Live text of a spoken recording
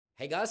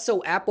Hey guys,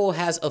 so Apple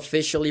has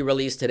officially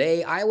released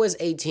today iOS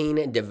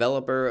 18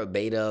 Developer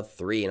Beta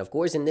 3. And of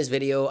course, in this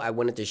video, I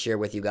wanted to share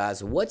with you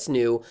guys what's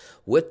new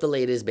with the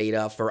latest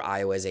beta for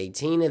iOS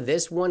 18.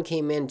 This one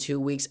came in 2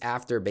 weeks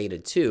after Beta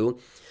 2.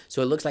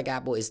 So it looks like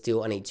Apple is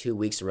still on a 2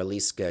 weeks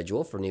release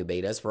schedule for new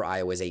betas for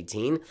iOS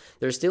 18.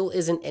 There still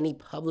isn't any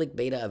public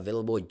beta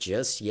available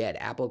just yet.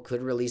 Apple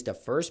could release the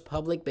first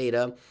public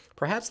beta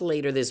perhaps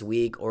later this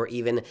week or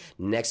even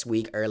next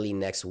week, early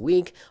next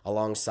week,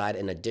 alongside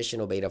an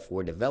additional beta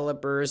for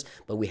developers,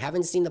 but we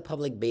haven't seen the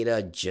public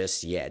beta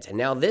just yet. And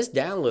now this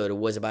download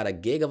was about a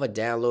gig of a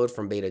download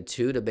from beta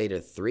 2 to beta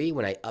 3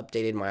 when I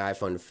updated my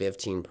iPhone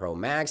 15 Pro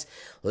Max.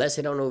 Let's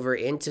head on over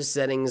into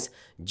settings,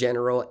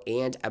 general,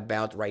 and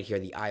about right here,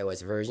 the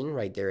iOS version.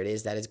 Right there it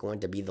is. That is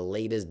going to be the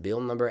latest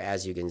build number,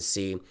 as you can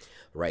see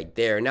right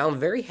there. Now, I'm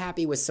very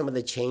happy with some of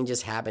the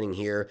changes happening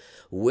here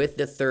with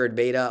the third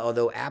beta,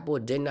 although Apple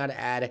did not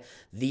add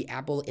the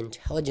Apple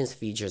Intelligence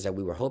features that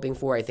we were hoping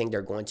for. I think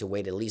they're going to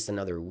wait at least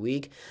another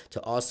week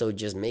to also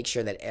just make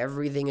sure that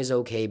everything is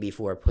okay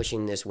before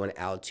pushing this one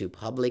out to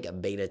public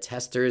beta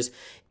testers.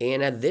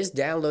 And this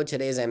download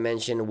today, as I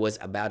mentioned, was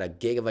about a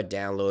gig of a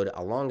download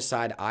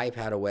alongside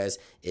iPadOS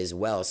as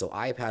well. So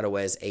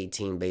iPadOS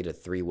 18 Beta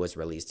 3 was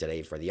released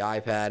today for the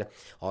iPad.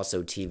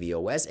 Also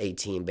tvOS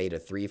 18 Beta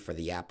 3 for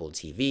the Apple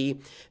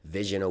TV,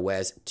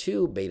 visionOS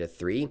 2 Beta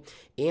 3,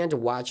 and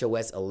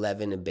watchOS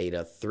 11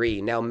 Beta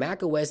 3. Now,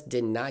 macOS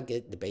did not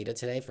get the beta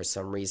today for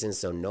some reason,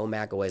 so no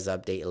macOS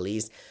update, at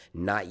least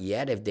not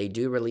yet. If they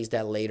do release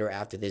that later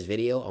after this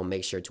video, I'll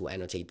make sure to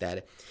annotate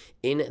that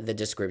in the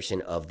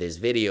description of this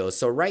video.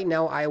 So right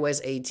now,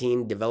 iOS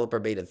 18 Developer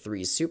Beta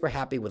 3, super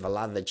happy with a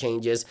lot of the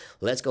changes.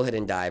 Let's go ahead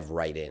and dive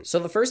right in. So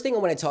the first thing I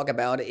want to talk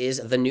about is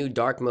the new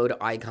dark mode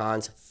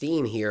icons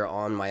theme here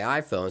on my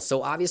iPhone.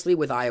 So obviously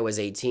with iOS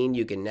 18,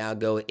 you can now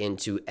go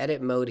into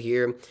edit mode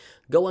here,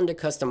 go under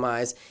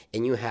customize,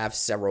 and you have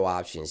several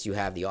options. You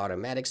have the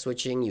automatic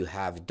switching, you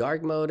have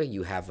dark mode,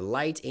 you have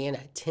light and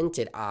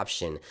tinted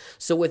option.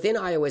 So within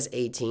iOS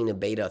 18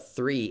 Beta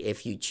 3,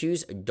 if you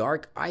choose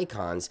dark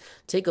icons,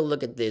 take a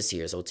look at this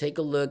here. So take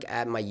a look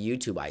at my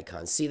YouTube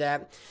icon. See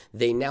that?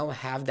 They now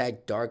have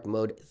that dark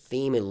mode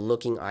theme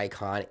looking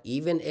icon.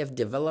 Even if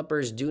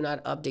developers do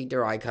not update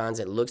their icons,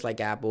 it looks like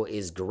Apple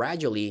is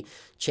gradually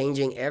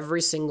changing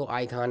every single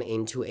icon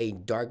into a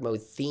dark mode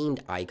themed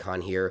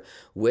icon here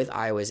with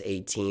iOS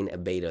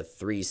 18 Beta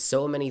 3.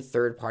 So many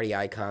third-party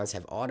icons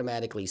have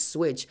automatically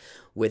switched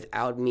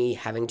without me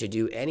having to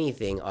do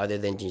anything other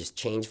than just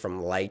change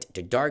from light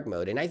to dark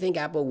mode. And I think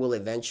Apple will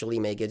eventually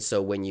make it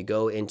so when you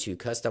go into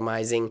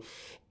customizing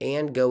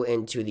and go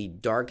into the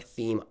dark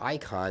theme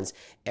icons,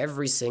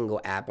 every single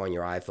app on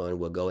your iPhone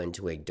will go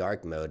into a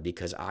dark mode,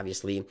 because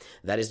obviously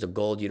that is the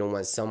goal. You don't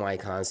want some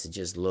icons to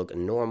just look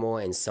normal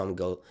and some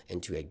go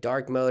into a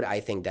dark mode. I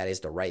think that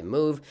is the right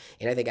move,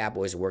 and I think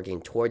Apple is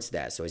working towards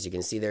that. So as you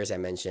can see there, as I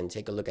mentioned,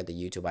 take a look at the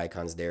YouTube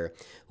icons there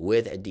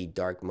with the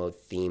dark mode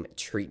theme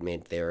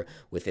treatment there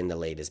within the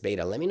latest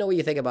beta. Let me know what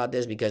you think about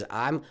this, because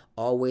I'm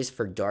always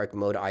for dark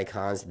mode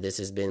icons. This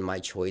has been my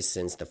choice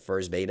since the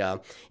first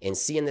beta, and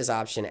seeing this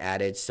option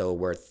added so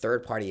where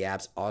third-party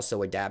apps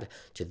also adapt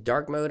to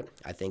dark mode,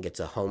 I think it's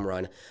a home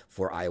run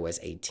for iOS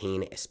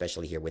 18,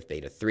 especially here with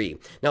Beta 3.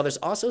 Now, there's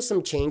also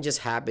some changes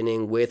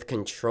happening with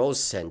Control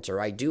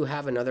Center. I do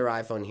have another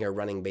iPhone here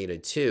running Beta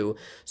 2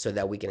 so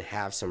that we can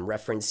have some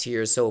reference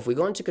here. So if we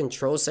go into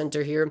Control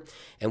Center here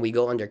and we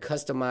go under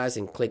Customize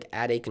and click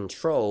Add a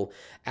Control,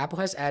 Apple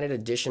has added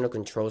additional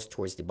controls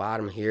towards the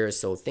bottom here.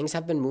 So things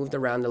have been moved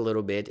around a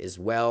little bit as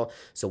well.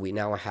 So we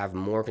now have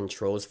more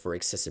controls for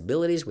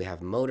accessibilities. We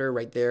have motor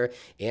right there,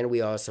 and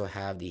we also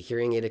have the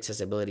hearing aid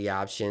accessibility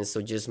options.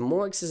 So just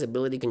more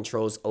accessibility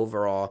controls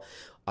overall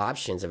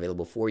options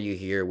available for you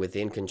here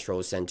within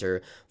Control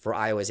Center for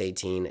iOS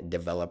 18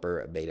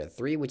 Developer Beta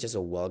 3, which is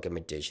a welcome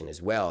addition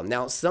as well.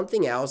 Now,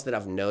 something else that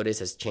I've noticed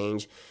has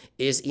changed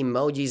is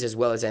emojis as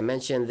well. As I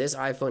mentioned, this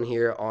iPhone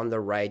here on the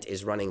right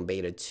is running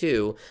Beta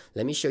 2.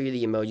 Let me show you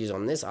the emojis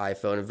on this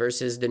iPhone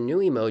versus the new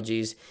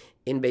emojis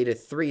in Beta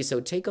 3. So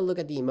take a look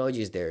at the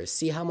emojis there.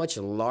 See how much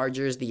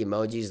larger the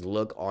emojis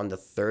look on the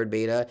third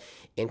beta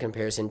in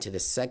comparison to the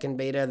second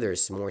beta.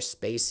 There's more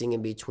spacing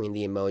in between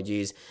the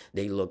emojis.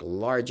 They look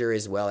larger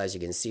as well, as you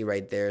can see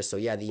right there. So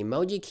yeah, the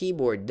emoji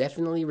keyboard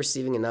definitely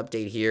receiving an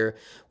update here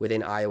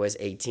within iOS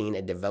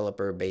 18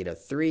 Developer Beta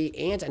 3.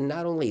 And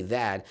not only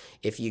that,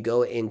 if you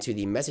go into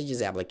the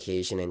Messages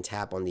application and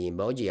tap on the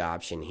emoji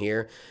option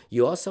here,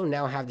 you also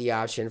now have the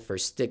option for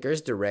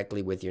stickers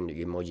directly with your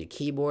emoji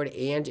keyboard,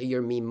 and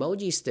your Memoji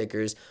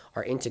stickers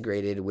are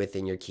integrated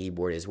within your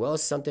keyboard as well,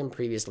 something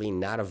previously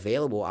not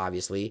available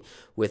obviously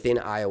within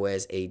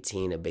iOS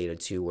 18 Beta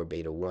 2 or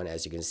Beta 1.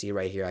 As you can see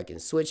right here, I can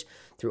switch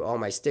through all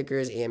my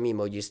stickers and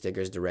Memoji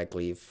stickers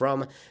directly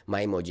from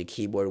my emoji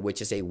keyboard,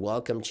 which is a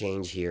welcome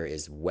change here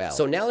as well.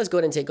 So now let's go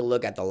ahead and take a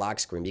look at the lock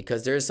screen,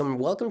 because there's some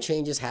welcome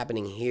changes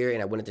happening here,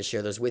 and I wanted to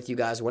share those with you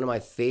guys. One of my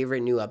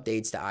favorite new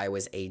updates to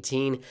iOS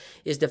 18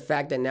 is the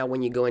fact that now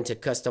when you go into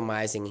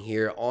customizing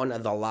here on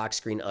the lock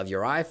screen of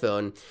your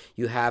iPhone,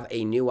 you have have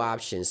a new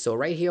option. So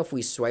right here, if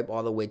we swipe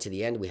all the way to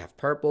the end, we have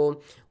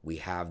purple, we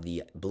have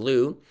the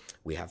blue,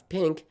 we have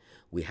pink,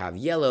 we have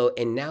yellow,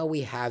 and now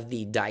we have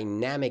the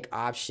dynamic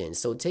option.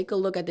 So take a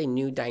look at the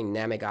new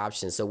dynamic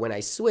option. So when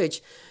I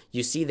switch,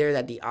 you see there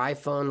that the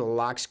iPhone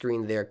lock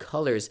screen, their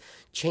colors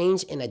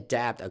change and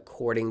adapt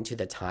according to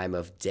the time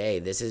of day.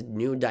 This is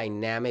new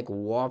dynamic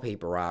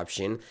wallpaper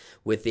option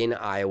within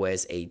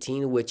iOS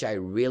 18, which I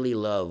really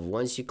love.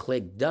 Once you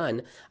click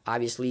done,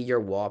 obviously your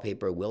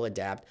wallpaper will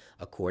adapt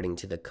according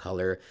to the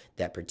color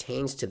that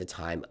pertains to the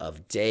time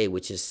of day,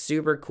 which is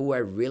super cool. I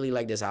really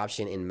like this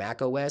option in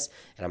macOS,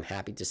 and I'm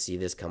happy to see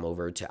this come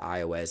over to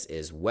iOS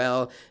as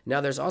well.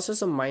 Now, there's also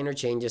some minor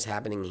changes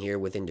happening here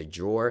within the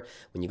drawer.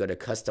 When you go to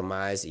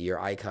customize your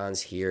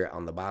icons here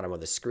on the bottom of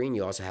the screen,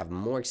 you also have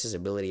more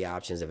accessibility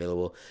options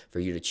available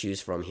for you to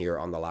choose from here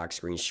on the lock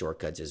screen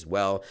shortcuts as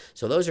well.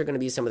 So those are going to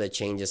be some of the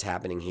changes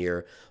happening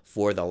here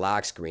for the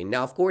lock screen.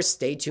 Now, of course,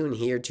 stay tuned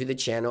here to the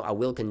channel. I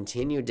will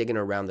continue digging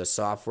around the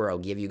software. I'll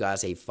give you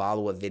guys a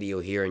follow-up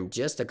video here in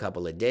just a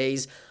couple of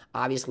days.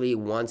 Obviously,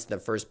 once the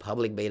first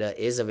public beta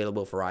is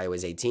available for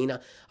iOS 18,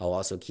 I'll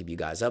also keep you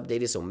guys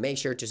updated. So make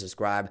sure to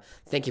subscribe.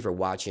 Thank you for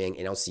watching,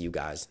 and I'll see you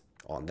guys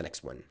on the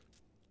next one.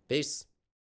 Peace.